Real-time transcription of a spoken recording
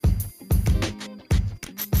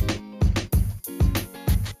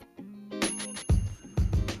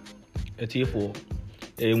etiefo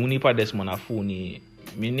munipa Desmond Afo ni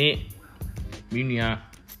mini minua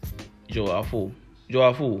Joe Afo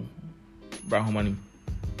Brahomani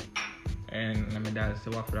and na me da se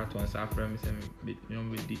wa fra to ansa fra me se me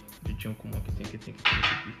me di twetwe komo keten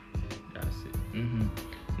that's it.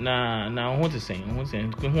 Na what to say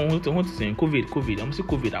COVID I'm say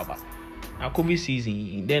COVID aba na COVID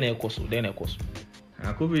season then e koso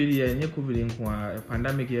COVID ya nye COVID nko a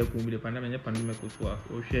pandemic ya ko bi pandemic so a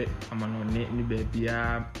o hwe amano ni ba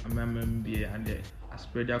bia amam bia and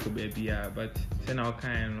spread out ba bia but say na o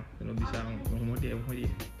kan no bisa mo de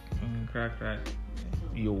crack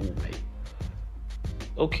yo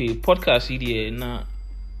okay podcast idea na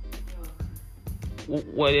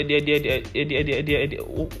what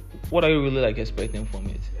are you really like expecting from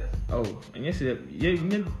it? Oh, and yes,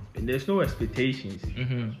 there's no expectations.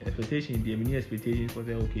 Expectations, the many expectations for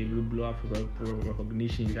the okay, we'll blow up for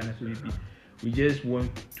recognition. You can actually be. We just want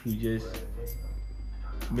to just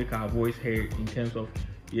make our voice heard in terms of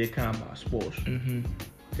kind about sports.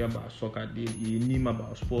 About soccer, you need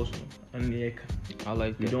about sports, and I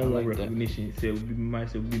like that. We don't want recognition. Say we might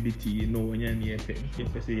say BBT, you know, when you say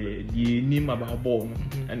you need about ball,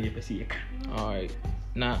 and you say all right.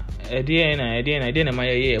 Now, idea my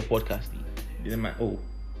podcast.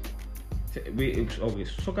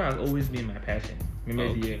 Soccer has always been my passion.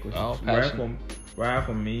 Right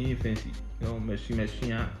from me infancy, you know, machine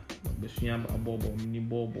ball, mini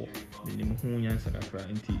ball, mini hunyan sakakra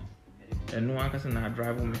inti. And no one can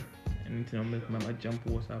drive on me. And you know, make my jump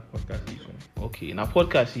was our podcast season. Okay, now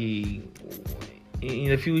podcast in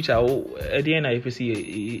the future, at the end I see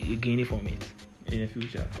a gain from it. In the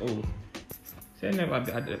future, say never. I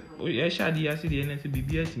see the NNC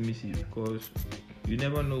BBS missing because you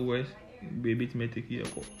never know where baby may take you.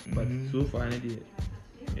 But so far,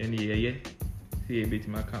 any year, see a bit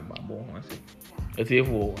my camp ball. I say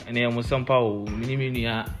for and I was somehow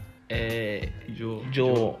minimum.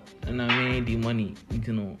 Joe and I made the money,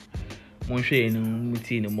 you know, one share and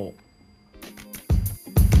meeting more.